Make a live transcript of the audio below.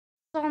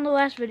On the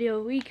last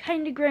video, we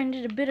kind of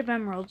grinded a bit of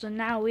emeralds, and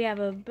now we have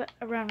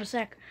around a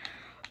sack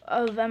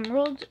of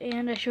emeralds,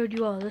 and I showed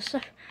you all this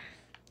stuff.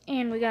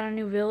 And we got a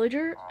new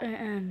villager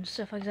and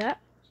stuff like that.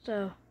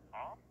 So,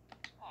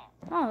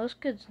 oh, this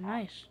kid's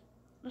nice.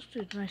 This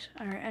dude's nice.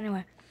 Alright,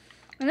 anyway.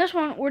 In this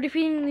one, we're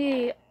defeating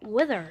the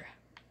Wither.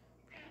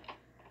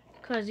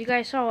 Because you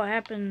guys saw what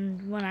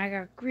happened when I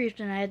got griefed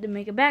and I had to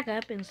make a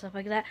backup and stuff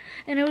like that.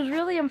 And it was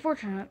really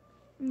unfortunate.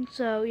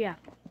 So, yeah.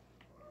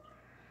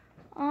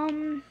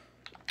 And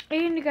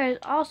you guys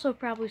also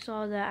probably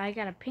saw that I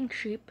got a pink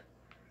sheep.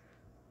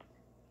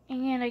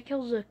 And I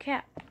killed a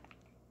cat.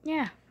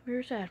 Yeah,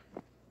 very sad.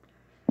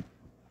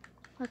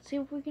 Let's see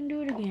if we can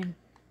do it again.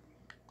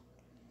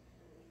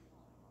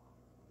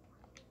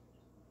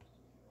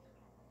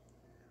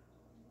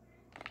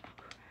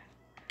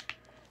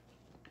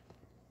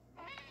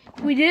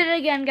 We did it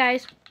again,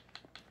 guys.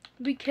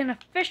 We can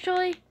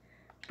officially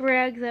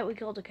brag that we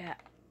killed a cat.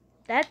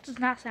 That does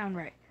not sound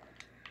right.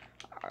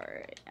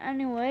 Alright,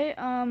 anyway,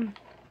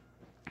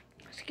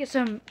 let's get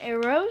some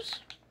arrows.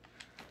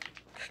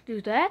 Let's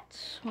do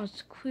that.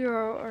 Let's clear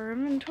our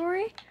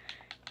inventory.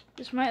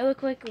 This might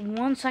look like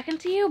 1 second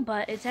to you,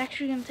 but it's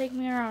actually going to take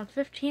me around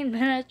 15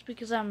 minutes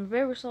because I'm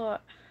very slow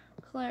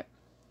at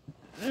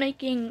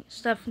making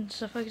stuff and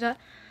stuff like that.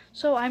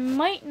 So I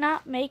might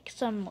not make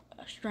some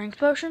strength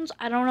potions.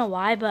 I don't know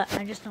why, but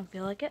I just don't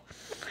feel like it.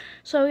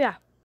 So yeah.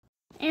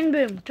 And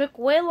boom, took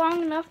way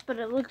long enough, but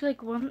it looked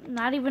like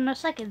not even a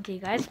second to you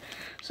guys.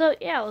 So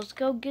yeah, let's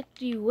go get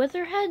the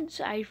wither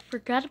heads. I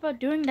forgot about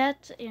doing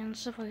that and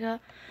stuff like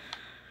that.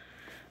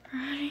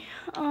 Alrighty,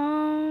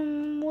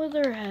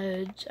 wither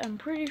heads. I'm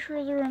pretty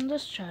sure they're in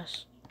this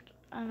chest,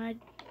 and I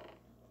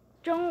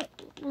don't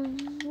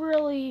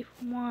really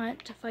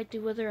want to fight the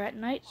wither at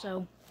night,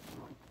 so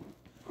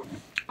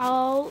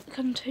I'll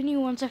continue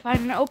once I find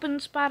an open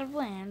spot of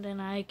land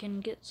and I can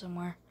get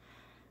somewhere.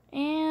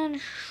 And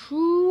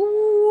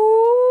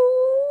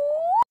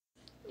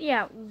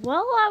yeah,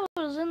 while I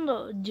was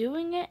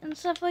doing it and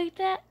stuff like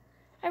that,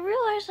 I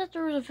realized that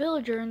there was a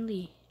villager in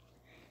the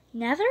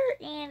nether,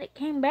 and it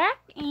came back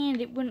and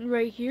it went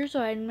right here,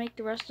 so I had to make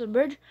the rest of the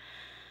bridge.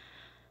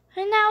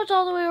 And now it's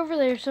all the way over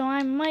there, so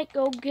I might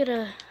go get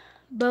a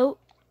boat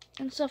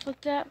and stuff like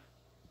that.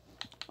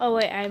 Oh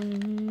wait,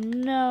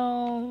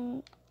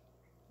 no.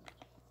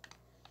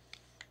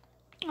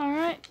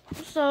 Alright,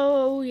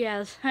 so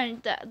yes,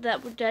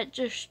 that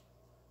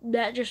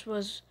just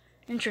was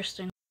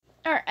interesting.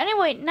 Alright,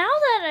 anyway, now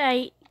that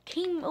I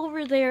came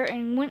over there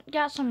and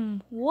got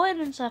some wood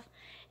and stuff,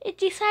 it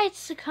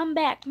decides to come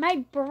back.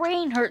 My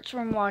brain hurts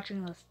from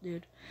watching this,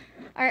 dude.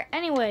 Alright,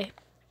 anyway,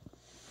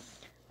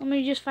 let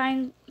me just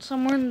find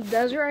somewhere in the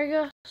desert, I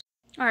guess.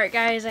 Alright,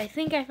 guys, I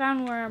think I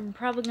found where I'm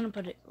probably gonna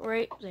put it.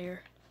 Right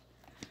there.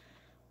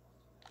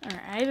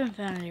 Alright, I haven't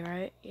found any,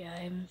 right? Yeah,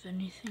 I haven't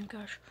found anything,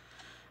 gosh.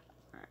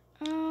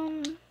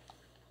 Can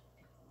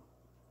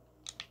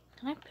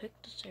I pick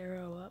this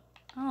arrow up?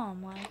 Oh,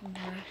 I'm lagging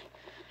worse.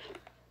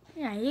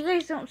 Yeah, you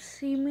guys don't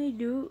see me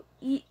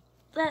eat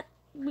that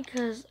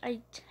because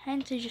I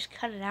tend to just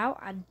cut it out.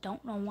 I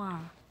don't know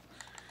why.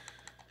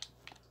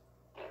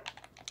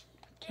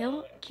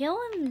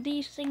 Killing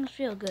these things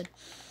feel good.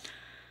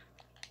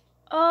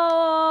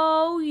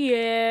 Oh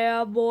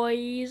yeah,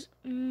 boys.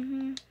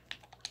 Are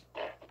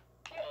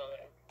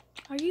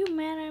you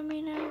mad at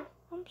me now?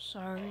 I'm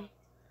sorry.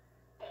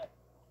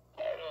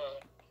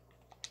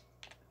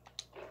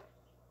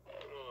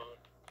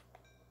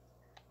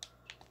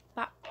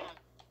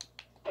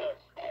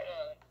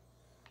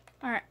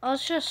 Alright,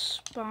 let's just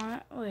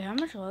spawn. Wait, how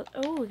much leather?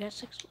 Oh, we got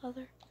 6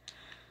 leather.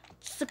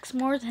 6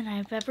 more than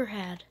I've ever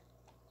had.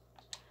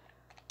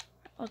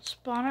 Let's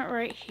spawn it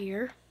right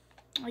here,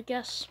 I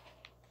guess.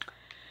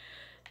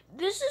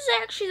 This is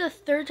actually the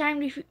 3rd time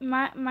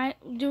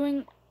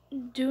doing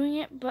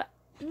it, but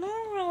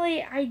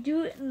normally I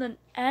do it in the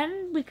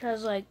end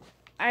because, like,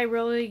 I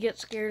really get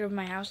scared of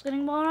my house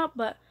getting blown up,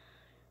 but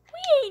we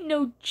ain't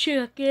no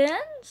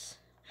chickens.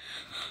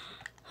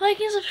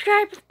 Like and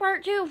subscribe for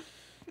part 2.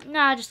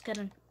 Nah, just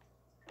kidding.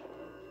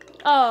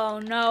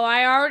 Oh no,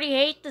 I already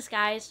hate this,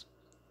 guys.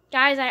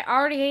 Guys, I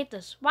already hate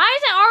this. Why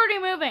is it already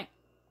moving?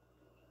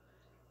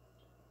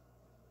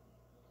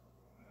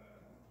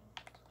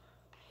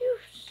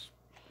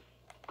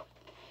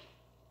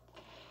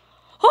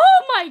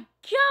 Oh my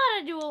god,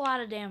 I do a lot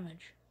of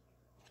damage.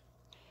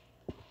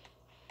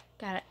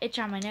 Got an itch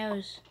on my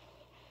nose.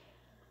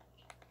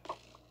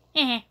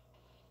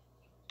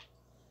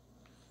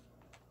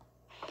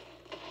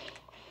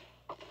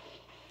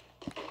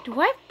 Do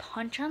I have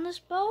punch on this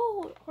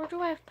bow, or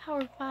do I have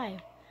power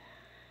 5?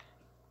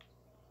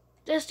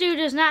 This dude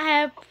does not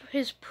have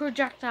his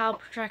projectile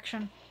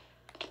protection.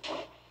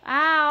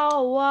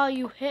 Ow, well,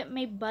 you hit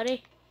me,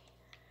 buddy.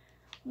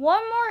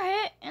 One more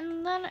hit,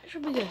 and then it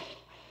should be good.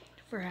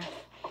 For half.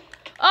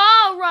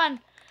 Oh, run!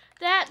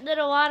 That did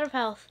a lot of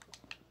health.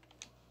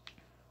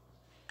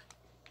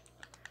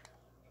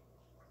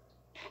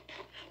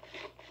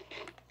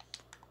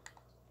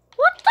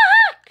 What the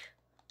heck?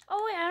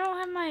 Oh, wait, I don't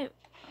have my...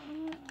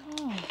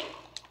 Oh.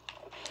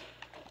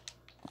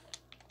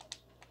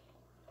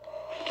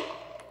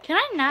 Can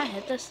I not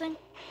hit this thing?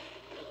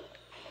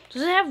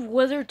 Does it have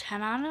Wither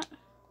 10 on it?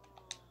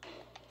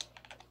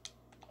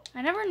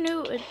 I never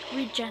knew it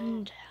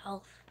regened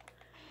health.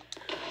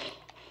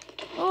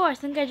 Oh, I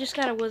think I just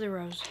got a Wither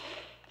Rose.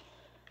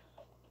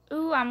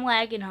 Ooh, I'm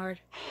lagging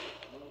hard.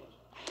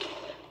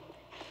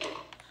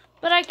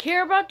 But I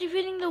care about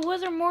defeating the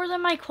Wither more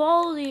than my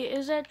quality.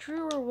 Is that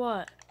true or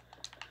what?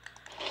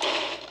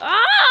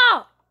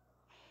 Oh!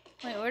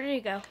 Wait, where did he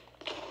go?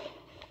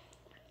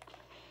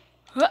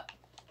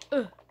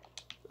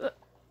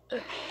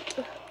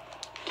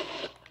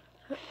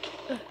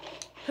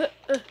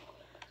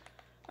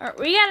 Alright,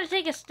 we gotta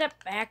take a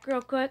step back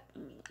real quick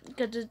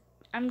because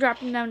I'm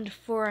dropping down to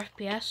 4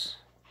 FPS.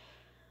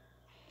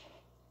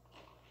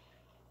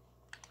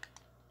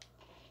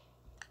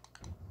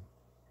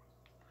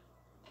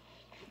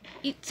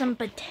 Eat some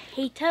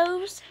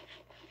potatoes.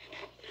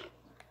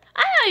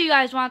 I know you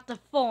guys want the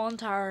full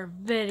entire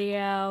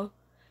video.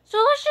 So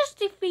let's just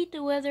defeat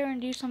the Wither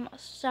and do some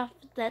stuff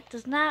that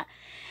does not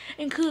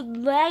include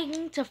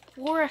lagging to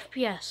 4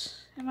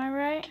 FPS. Am I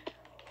right?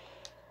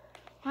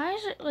 Why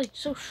is it like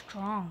so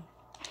strong?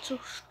 It's so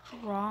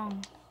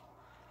strong.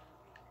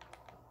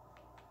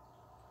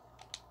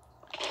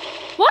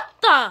 What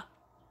the?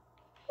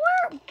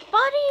 Where,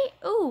 buddy?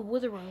 Ooh,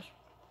 Wither Rose.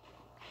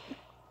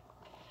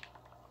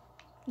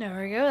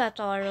 There we go. That's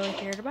all I really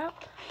cared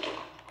about.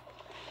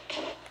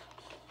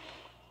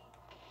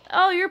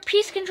 Oh, you're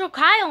Peace Control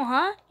Kyle,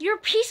 huh? You're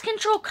Peace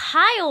Control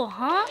Kyle,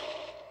 huh?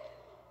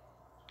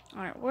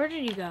 Alright, where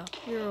did you go?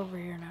 You're over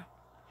here now.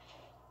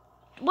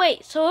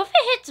 Wait, so if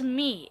it hits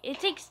me, it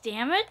takes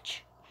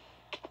damage?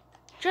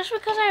 Just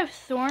because I have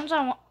thorns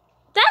on one?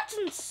 That's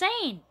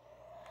insane!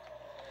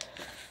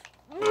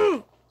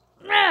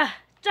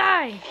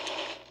 Die!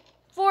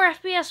 4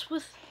 FPS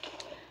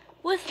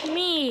with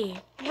me,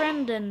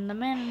 Brendan, the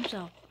man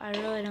himself. I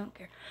really don't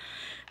care.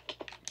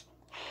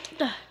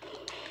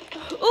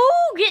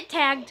 Ooh, get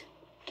tagged.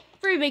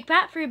 Free Big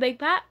Pat, free Big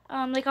Pat.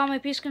 They call me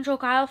Peace Control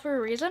Kyle for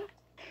a reason.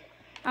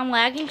 I'm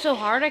lagging so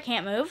hard I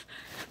can't move.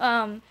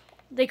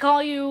 They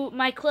call you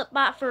my clip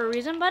bot for a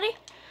reason, buddy.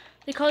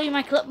 They call you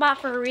my clip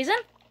bot for a reason.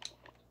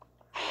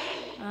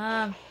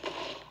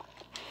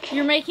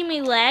 You're making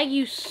me lag.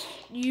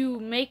 You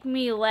make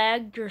me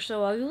lag. You're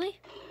so ugly.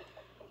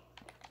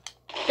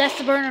 That's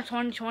the burn of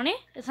 2020.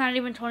 It's not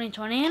even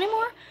 2020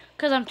 anymore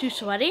because I'm too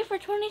sweaty for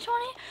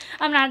 2020.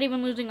 I'm not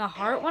even losing a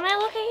heart when I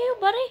look at you,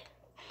 buddy.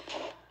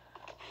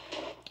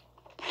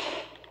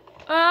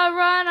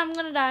 Run. I'm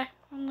gonna die.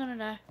 I'm gonna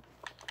die.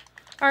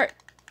 Alright.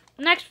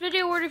 Next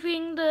video, we're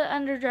defeating the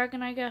Ender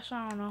Dragon, I guess.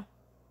 I don't know.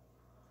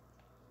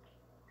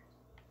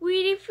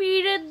 We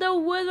defeated the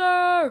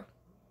Wither!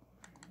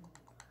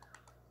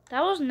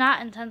 That was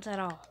not intense at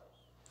all.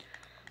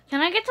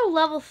 Can I get to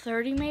level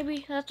 30,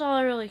 maybe? That's all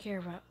I really care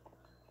about.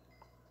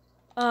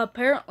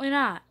 Apparently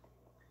not.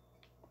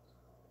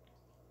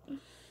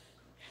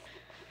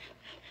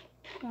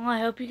 Well, I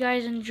hope you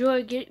guys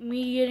enjoy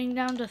me getting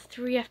down to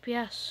 3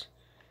 FPS.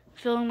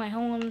 Filling my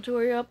whole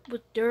inventory up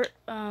with dirt,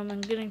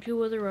 and getting 2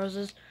 Wither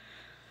Roses.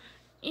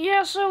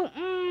 Yeah, so,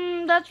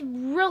 that's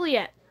really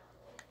it.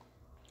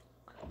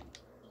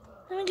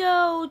 Let me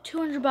go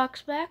 200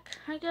 bucks back,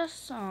 I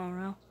guess. I don't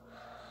know.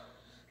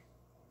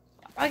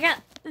 I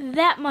got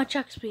that much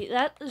XP.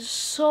 That is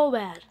so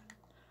bad.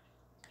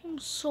 I'm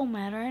so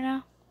mad right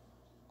now.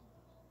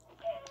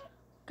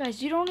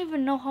 Guys, you don't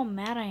even know how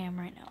mad I am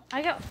right now.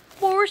 I got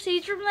 4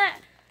 seeds from that.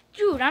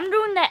 Dude, I'm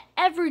doing that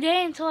every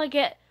day until I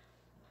get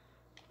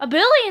 1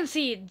 billion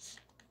seeds.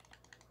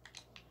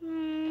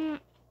 Now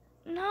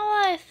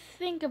that I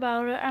think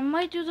about it, I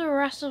might do the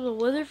rest of the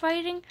Wither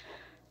fighting.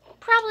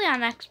 Probably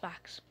on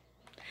Xbox.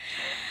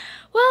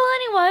 Well,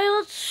 anyway,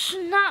 let's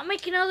not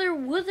make another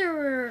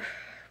Wither.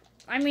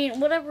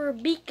 Whatever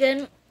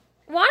beacon.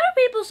 Why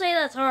do people say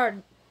that's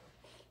hard?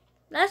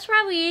 That's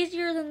probably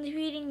easier than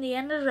defeating the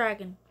Ender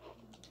Dragon.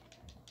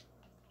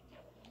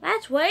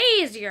 That's way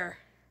easier.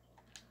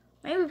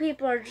 Maybe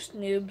people are just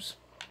noobs.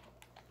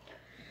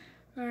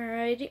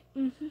 Alrighty.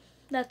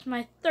 That's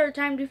my 3rd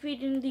time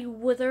defeating the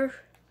Wither.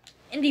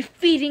 And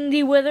defeating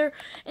the Wither.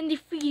 And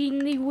defeating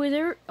the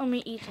Wither. Let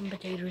me eat some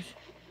potatoes.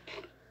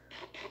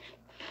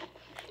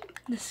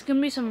 This is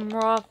gonna be some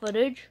raw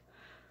footage.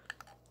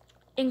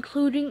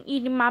 Including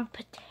eating my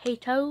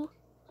potato.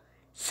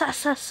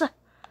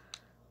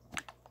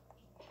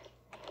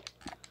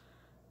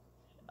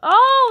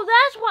 Oh,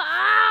 that's what.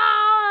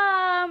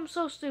 I'm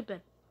so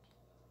stupid.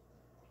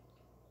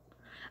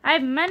 I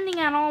have mending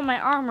on all my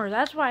armor.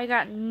 That's why I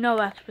got no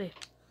XP.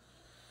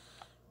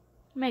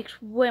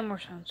 Makes way more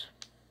sense.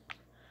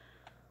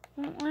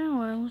 Well,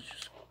 anyway, let's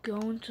just go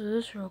into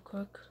this real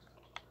quick.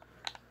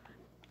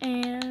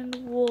 And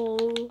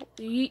we'll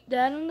eat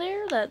that in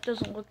there. That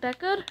doesn't look that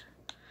good.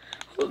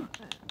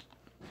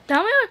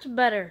 Tell me what's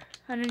better.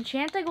 An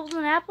enchanted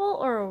golden apple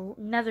or a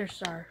nether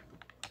star?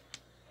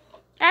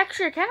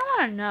 Actually, I kind of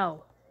want to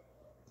know.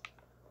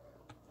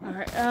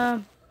 Alright,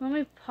 let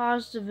me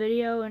pause the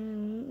video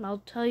and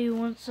I'll tell you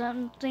when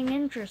something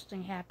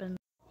interesting happens.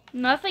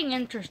 Nothing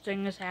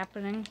interesting is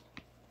happening.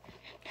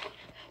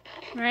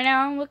 Right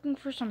now I'm looking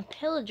for some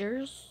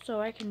pillagers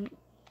so I can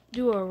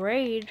do a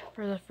raid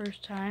for the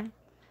first time.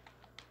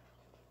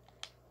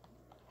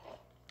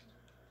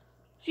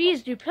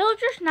 Jeez, do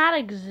pillagers not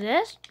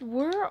exist?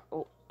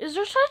 Is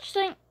there such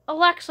thing?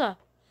 Alexa,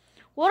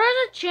 what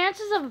are the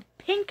chances of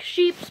pink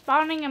sheep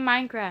spawning in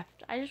Minecraft?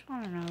 I just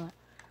want to know that.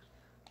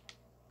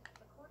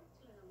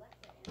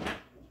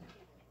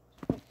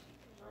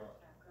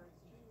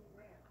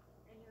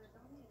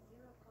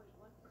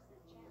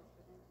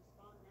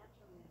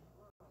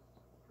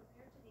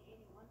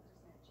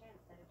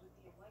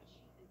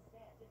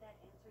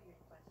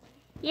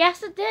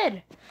 Yes, it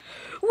did.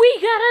 We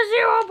got a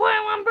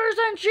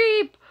 0.1%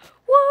 sheep.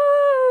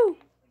 Woo!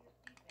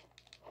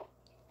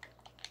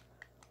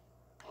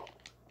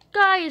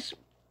 Guys,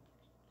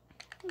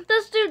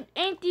 this dude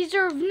ain't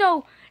deserve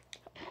no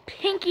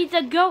Pinky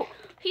the Goat.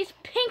 He's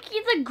Pinky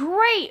the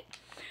Great.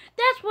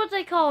 That's what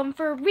they call him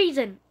for a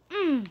reason.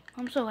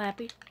 I'm so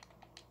happy.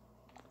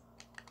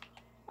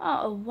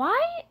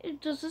 Why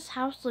does this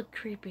house look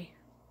creepy?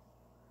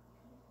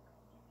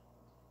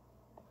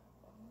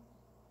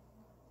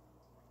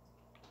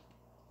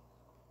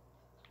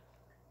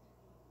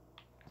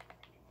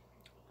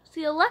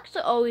 See,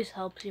 Alexa always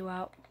helps you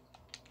out.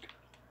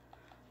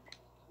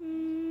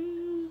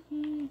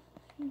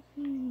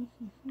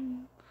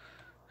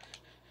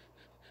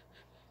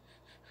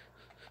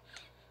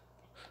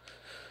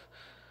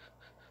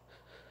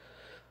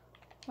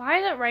 Why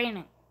is it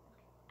raining?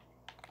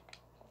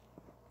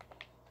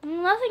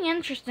 Nothing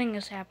interesting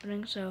is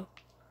happening, so...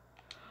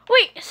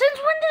 Wait, since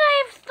when did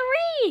I have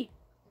 3?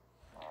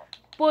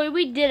 Boy,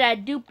 we did a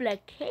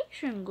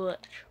duplication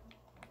glitch.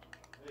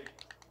 Hey,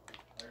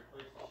 I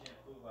replaced the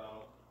shampoo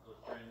bottle, so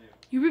it's brand new.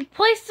 You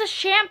replaced the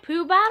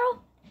shampoo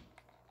bottle?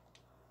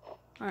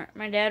 Alright,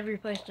 my dad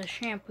replaced the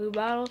shampoo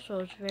bottle, so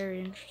it's very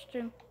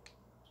interesting.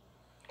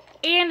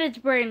 And it's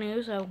brand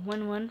new, so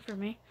win-win for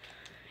me.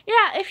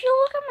 Yeah, if you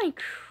look at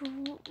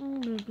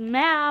my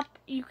map,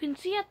 you can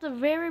see at the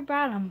very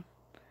bottom,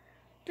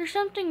 there's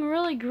something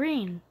really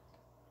green.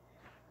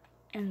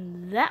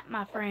 And that,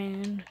 my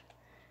friend,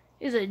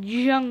 is a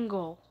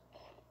jungle.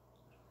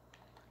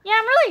 Yeah,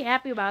 I'm really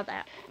happy about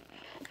that.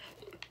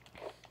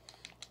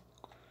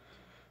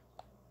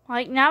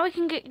 Like, now we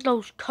can get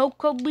those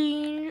cocoa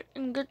beans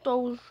and get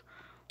those...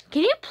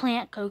 Can you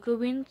plant cocoa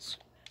beans?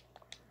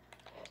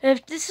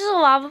 If this is a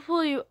lava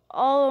pool, you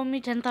all owe me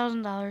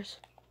 $10,000.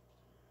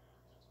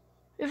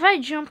 If I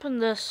jump in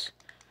this,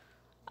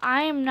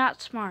 I am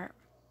not smart.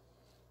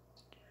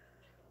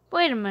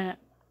 Wait a minute.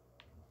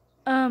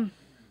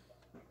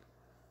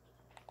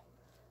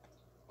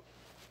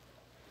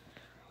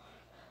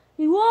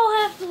 You all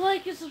have to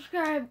like and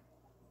subscribe.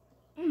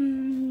 I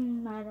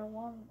don't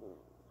want to.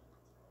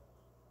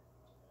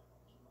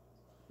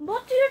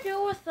 What do you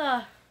do with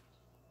the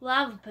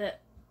lava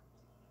pit?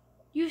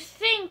 You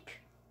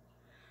think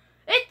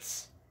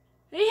it's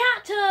a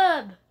hot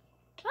tub.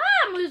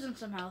 I'm losing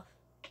some health.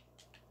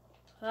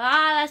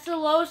 That's the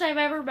lowest I've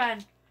ever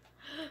been.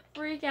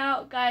 Freak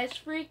out, guys.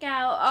 Freak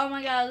out. Oh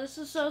my god, this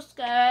is so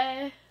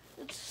scary.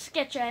 It's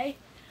sketchy.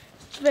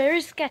 It's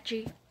very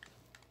sketchy.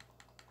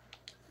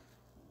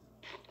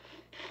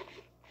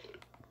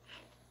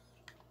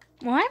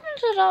 What happened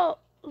to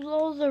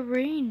all the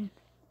rain?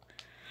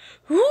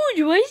 Ooh,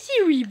 do I see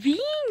a ravine?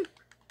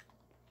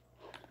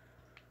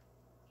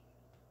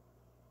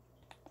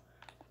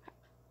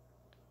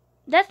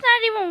 That's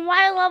not even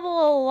Y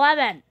level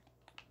 11.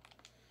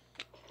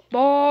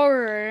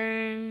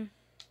 Boring.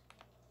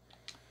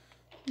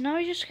 Now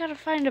we just gotta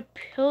find a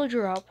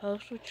pillager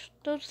outpost, which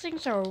those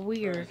things are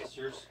weird. Is this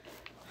yours?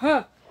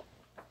 Huh.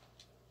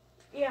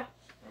 Yeah.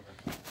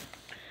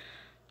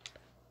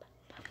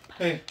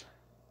 Okay. Hey.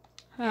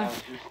 Huh. Now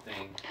this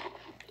thing.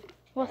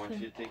 What I want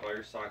thing? you to take all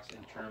your socks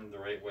and turn them the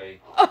right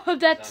way. Oh,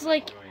 that's I'm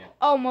like not doing it.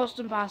 almost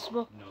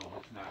impossible. No,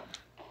 it's not.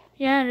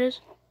 Yeah, it is.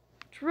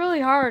 It's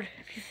really hard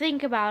if you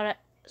think about it.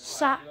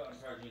 I'm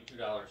charging you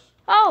 $2.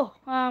 Oh,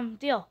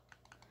 deal.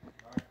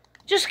 Alright.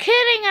 Just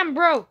kidding, I'm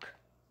broke.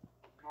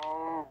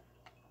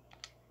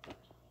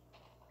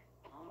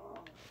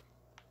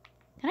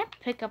 Can I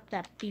pick up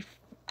that beef?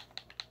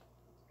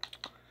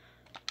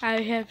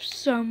 I have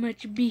so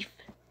much beef.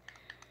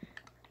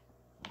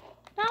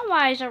 Now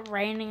why is it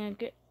raining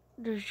again?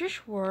 Does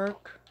this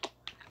work?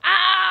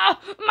 Ah,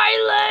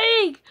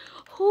 my leg!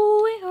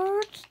 Oh, it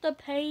hurts, the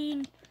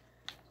pain.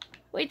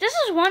 Wait, this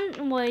is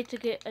one way to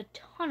get a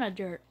ton of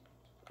dirt.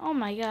 Oh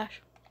my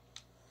gosh.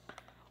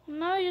 Well,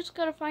 now I just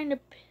gotta find a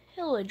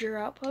pillager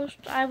outpost.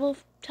 I will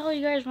tell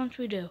you guys once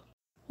we do.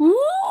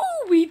 Ooh,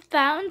 we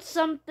found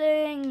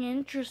something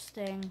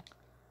interesting.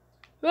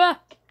 Ah,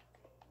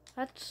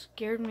 that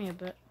scared me a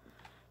bit.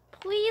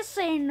 Please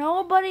say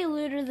nobody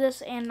looted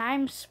this and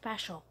I'm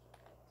special.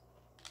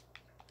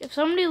 If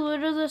somebody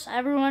looted this,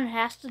 everyone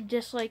has to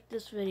dislike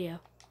this video.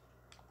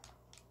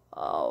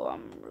 Oh,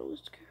 I'm really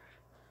scared.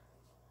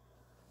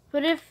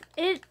 But if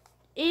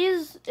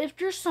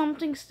there's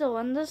something still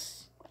in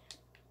this,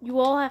 you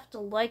all have to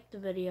like the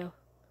video.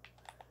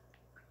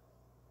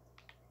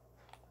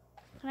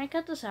 Can I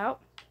cut this out?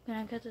 Can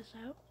I cut this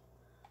out?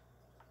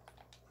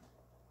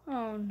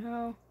 Oh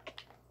no.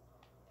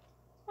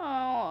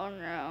 Oh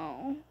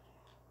no.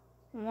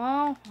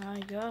 Well, I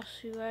guess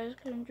you guys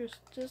can just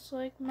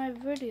dislike my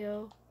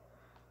video.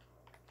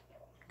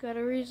 Got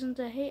a reason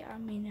to hate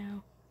on me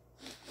now.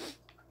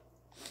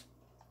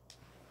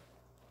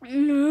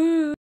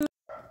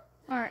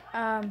 Alright,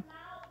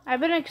 I've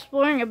been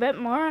exploring a bit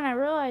more and I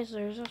realized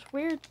there's this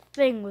weird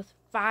thing with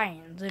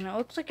vines and it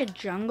looks like a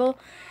jungle.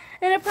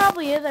 And it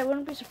probably is, I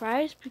wouldn't be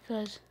surprised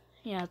because,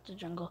 yeah, it's a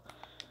jungle.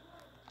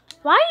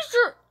 Why is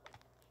there...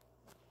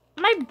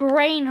 My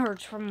brain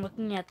hurts from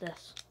looking at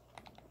this.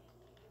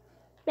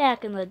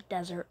 Back in the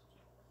desert.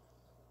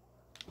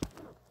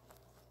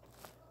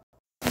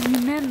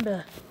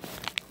 Remember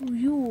who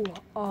you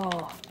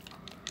are.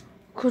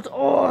 'Cause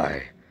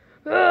I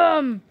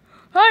am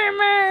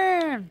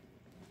Spider-Man!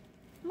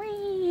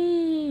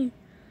 Me!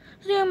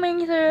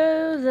 Zooming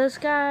through the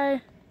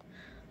sky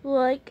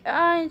like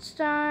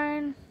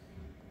Einstein.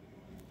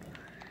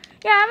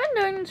 Yeah, I've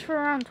been doing this for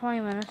around 20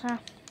 minutes now.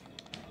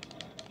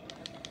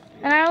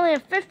 And I only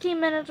have 15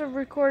 minutes of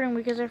recording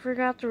because I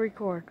forgot to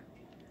record.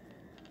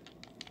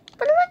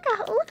 But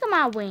look at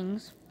my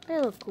wings. They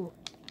look cool.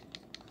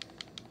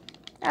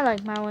 I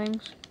like my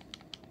wings.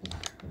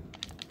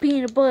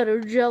 Peanut butter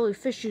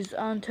jellyfishes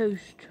on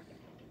toast.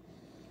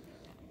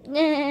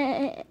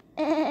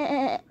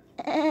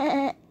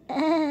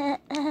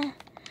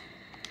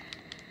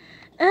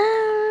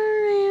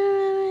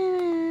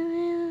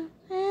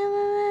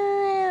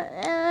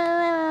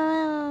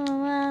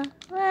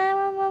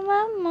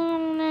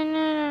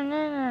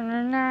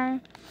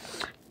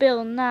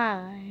 Bill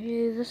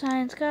Nye, the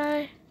science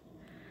guy.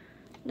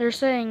 They're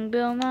saying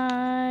Bill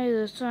Nye,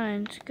 the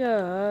science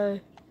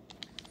guy.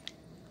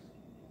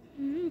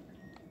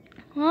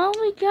 Well,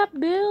 we got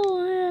Bill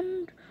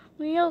and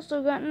we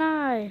also got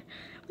Nye.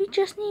 We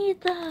just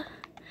need the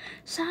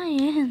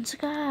science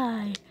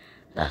guy.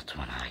 That's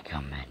when I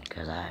come in,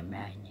 because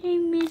my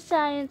name is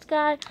Science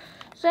Guy.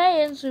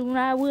 Saying soon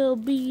I will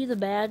be the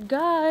bad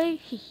guy.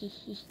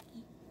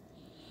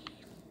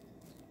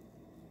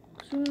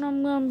 Soon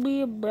I'm gonna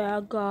be a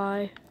bad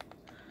guy.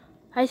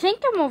 I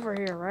think I'm over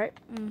here, right?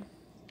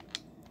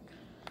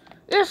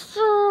 Yes,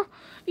 sir.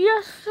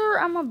 Yes, sir.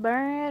 I'm a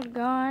bad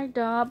guy.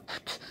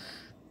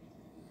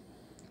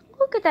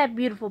 Look at that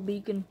beautiful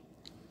beacon.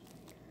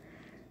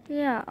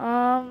 Yeah,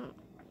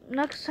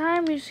 next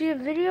time you see a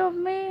video of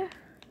me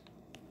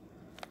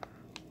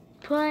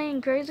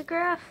playing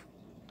crazycraff,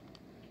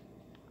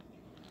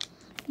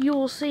 you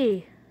will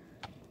see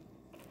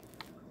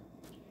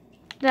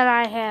that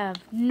I have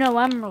no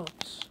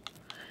emeralds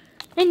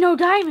and no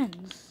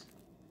diamonds.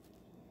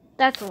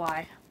 That's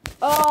why.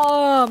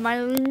 Oh, my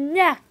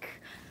neck.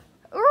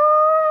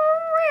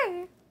 Oh,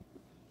 man.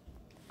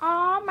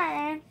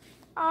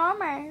 Oh,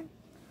 man.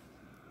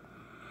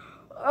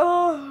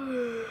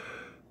 Oh.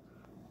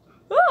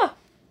 Oh.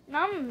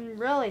 I'm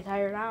really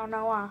tired. I don't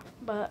know why,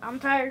 but I'm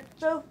tired.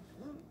 So,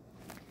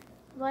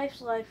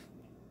 life's life.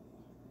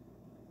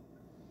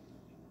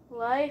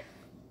 Life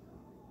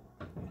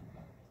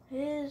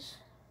is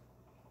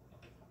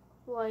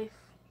life.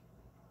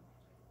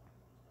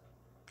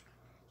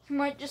 You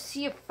might just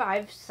see a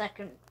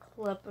 5-second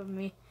clip of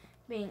me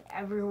being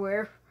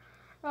everywhere.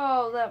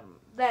 Oh,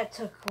 that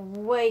took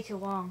way too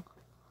long.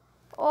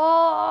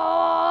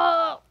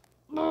 Oh,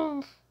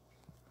 oh,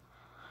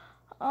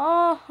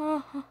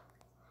 oh.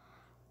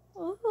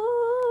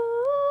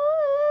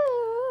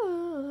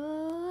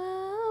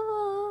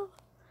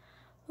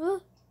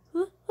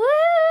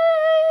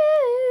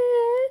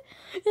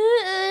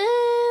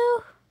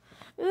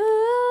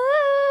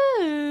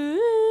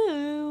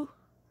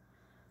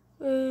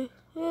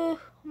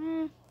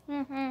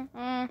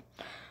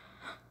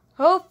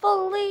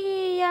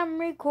 Hopefully I'm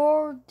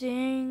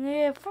recording.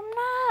 If I'm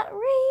not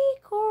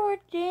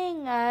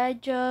recording, I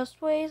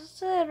just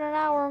wasted an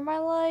hour of my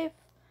life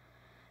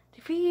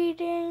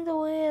defeating the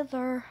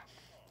weather.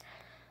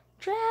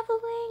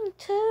 Traveling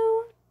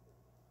to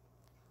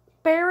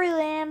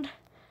Berryland,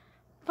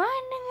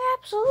 finding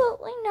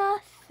absolutely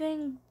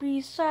nothing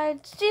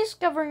besides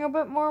discovering a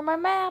bit more of my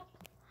map.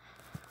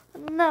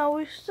 No,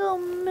 we still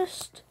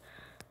missed.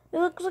 It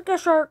looks like a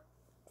shark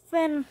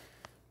fin.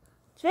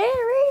 It's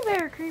very,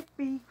 very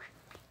creepy.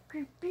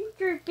 Creepy,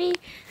 creepy.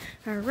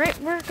 Alright,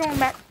 we're going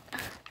back.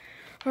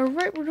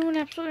 Alright, we're doing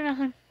absolutely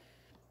nothing.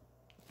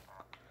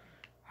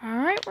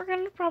 Alright, we're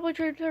gonna probably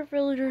trade with our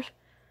villagers.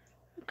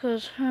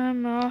 Because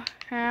I'm a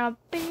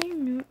happy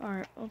new...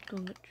 Alright, let's go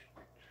get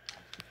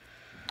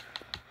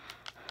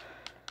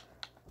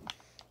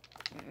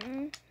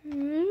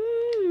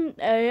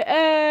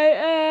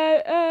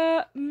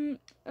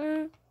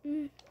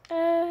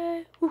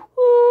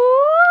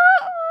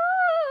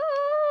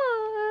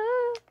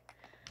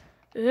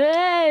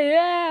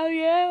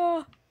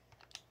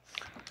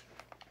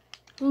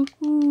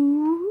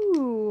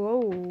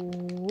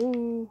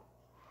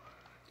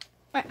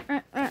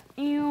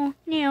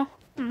yeah.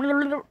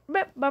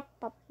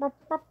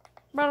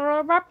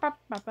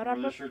 Wear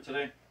this shirt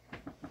today?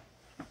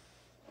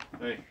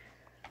 Hey.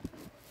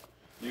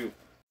 You.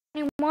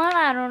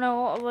 I don't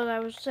know what I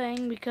was was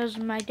saying because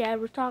my dad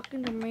was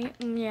talking to me.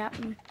 Yeah.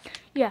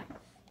 Yeah.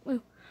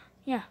 Yeah.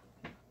 Yeah.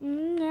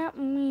 Yeah.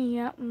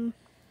 Yeah.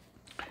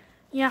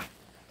 Yeah.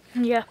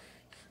 Yeah.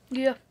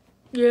 Yeah.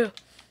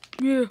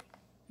 Yeah.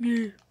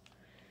 Yeah.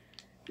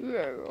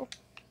 Yeah.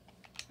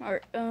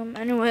 Alright,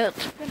 anyway,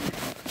 let's finish.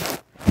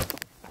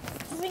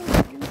 I think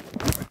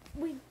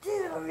we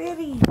did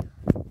already.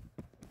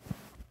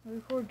 I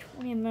recorded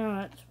 20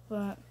 minutes,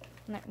 but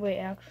wait,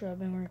 actually I've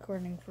been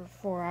recording for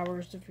 4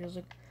 hours, it feels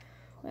like.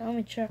 Wait, let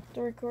me check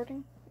the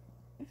recording.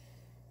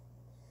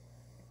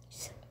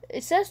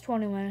 It says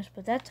 20 minutes,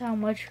 but that's how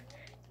much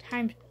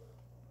time's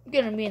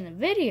gonna be in the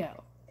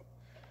video.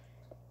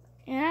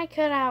 And I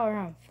cut out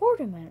around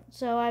 40 minutes,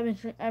 so I've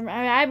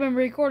been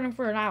recording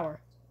for an hour.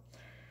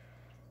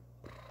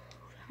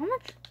 How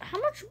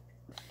much?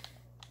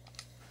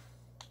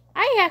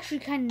 I actually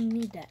kind of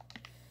need that.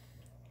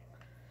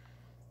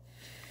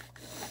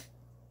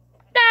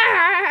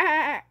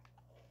 Ah!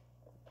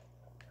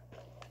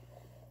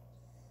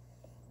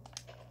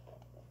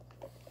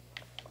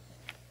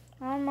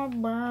 I'm a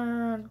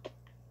bird.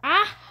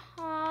 Ah,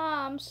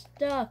 I'm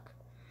stuck.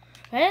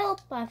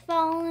 Help, I've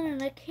fallen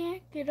and I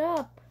can't get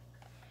up.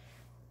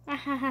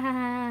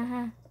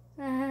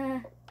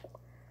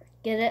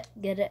 Get it,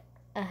 get it.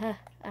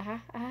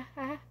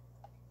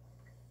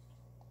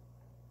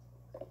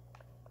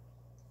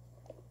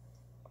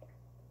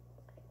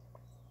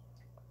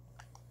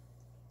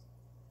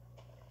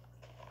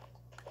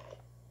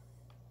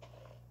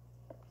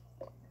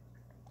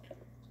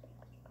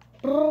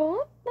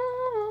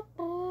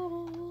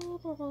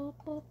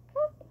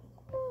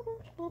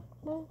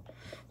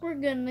 We're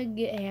gonna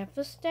get half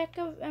a stack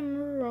of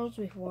emeralds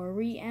before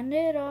we end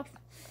it off.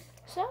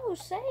 So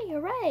say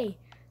hooray!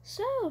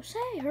 So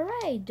say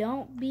hooray!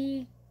 Don't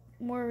be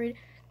worried,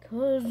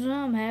 'cause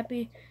I'm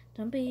happy.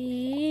 Don't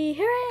be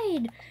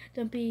hooray!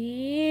 Don't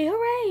be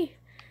hooray!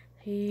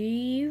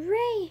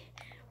 Hooray!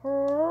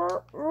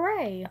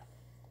 Hooray!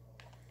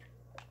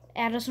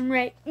 Addison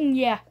Ray,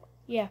 yeah,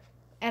 yeah.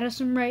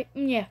 Addison Ray,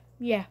 yeah,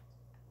 yeah.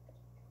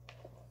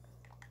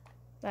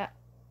 That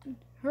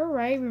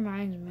hooray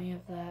reminds me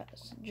of that.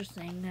 Just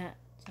saying that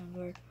sounds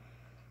weird.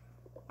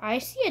 I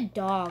see a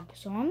dog,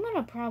 so I'm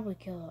gonna probably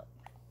kill it.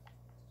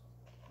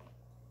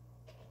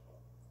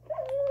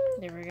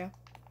 There we go.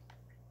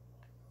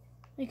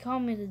 They call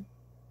me the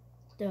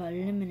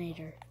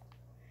Eliminator.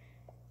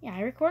 Yeah,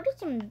 I recorded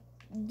some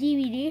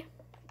DVD.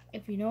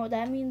 If you know what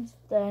that means,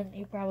 then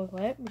you probably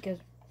play it, because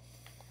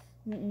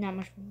not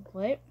much people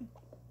play it.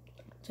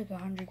 It's like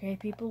 100K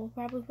people will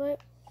probably play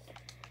it.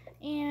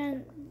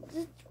 And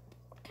it's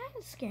kind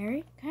of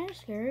scary,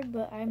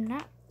 but I'm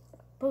not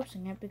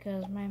posting it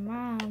because my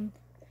mom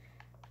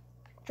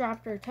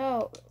dropped her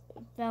toe,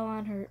 fell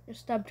on her,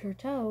 stubbed her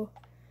toe,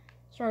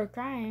 started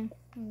crying,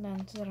 and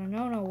then said a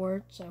no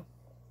word, so.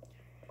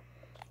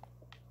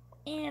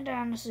 And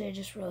honestly, I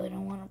just really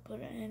don't want to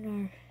put it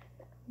in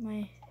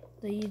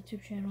the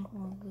YouTube channel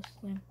on this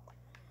thing.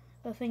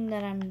 The thing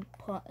that I'm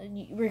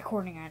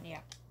recording on,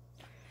 yeah.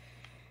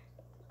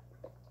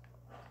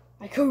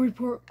 I could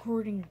report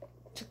recording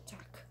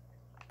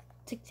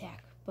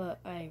TikTok, but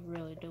I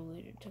really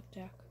deleted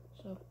TikTok,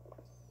 so.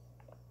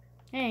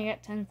 Hey, I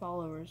got 10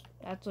 followers.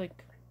 That's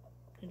like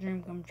a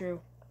dream come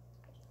true.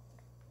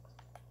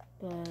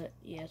 But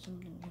yeah,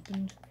 something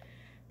happened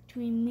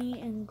between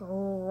me and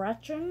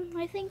Gretchen.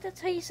 I think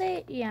that's how you say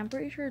it. Yeah, I'm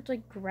pretty sure it's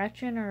like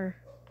Gretchen or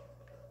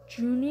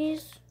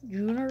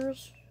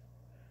Juners.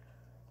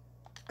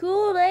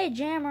 Cool day,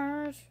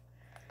 jammers.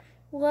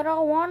 What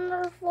a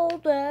wonderful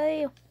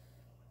day.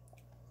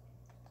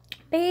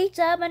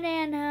 Pizza,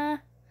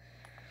 banana,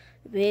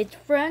 with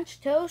French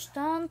toast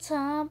on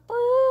top.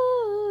 Ooh.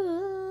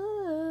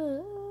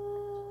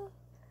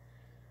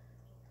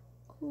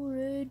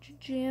 Courage,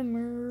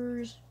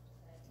 jammers.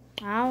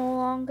 How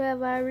long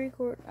have I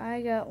recorded?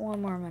 I got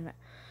 1 more minute.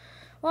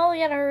 Well, we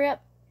gotta hurry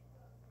up.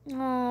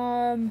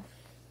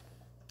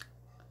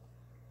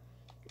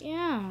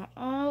 Yeah.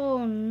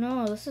 Oh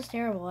no, this is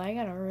terrible. I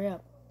gotta hurry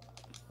up.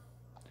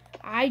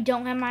 I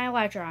don't have my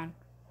elytra on.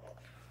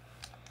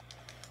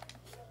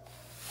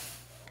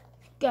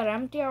 Gotta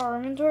empty our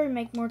inventory,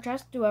 make more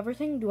chests, do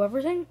everything.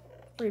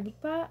 Free big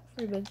pot.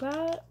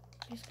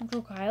 He's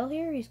Control Kyle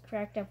here. He's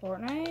cracked at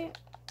Fortnite.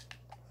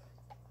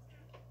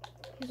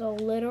 He's a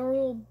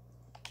literal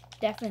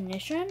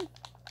definition.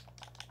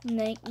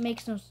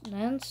 Makes no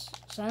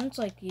sense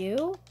like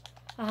you.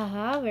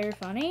 Haha, very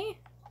funny.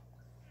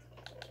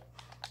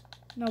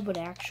 No, but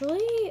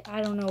actually,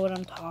 I don't know what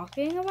I'm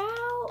talking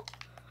about.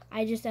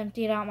 I just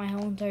emptied out my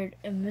whole entire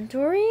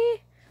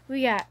inventory.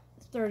 We got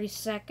 30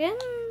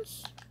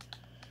 seconds.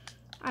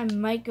 I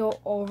might go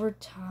over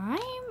time.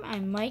 I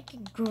might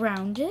get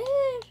grounded.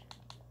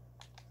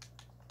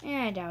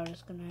 Yeah, I doubt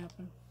it's gonna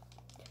happen.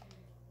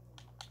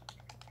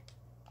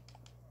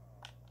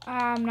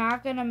 I'm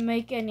not gonna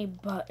make any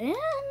buttons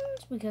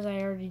because I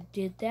already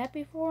did that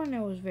before and it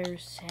was very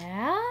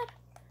sad.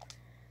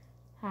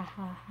 Ha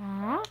ha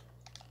ha.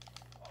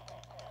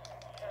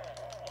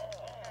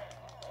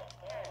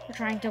 We're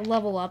trying to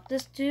level up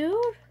this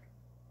dude.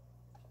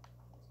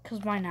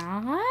 Because why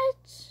not?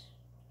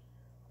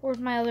 Where's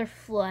my other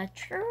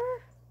Fletcher?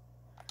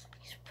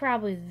 He's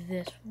probably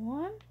this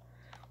one.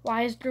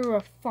 Why is there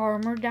a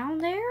farmer down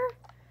there?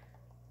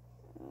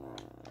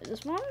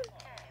 This one?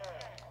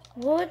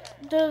 What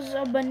does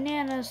a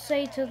banana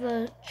say to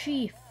the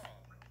chief?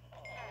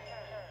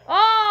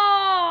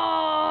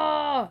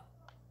 Oh!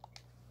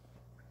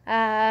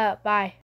 Bye.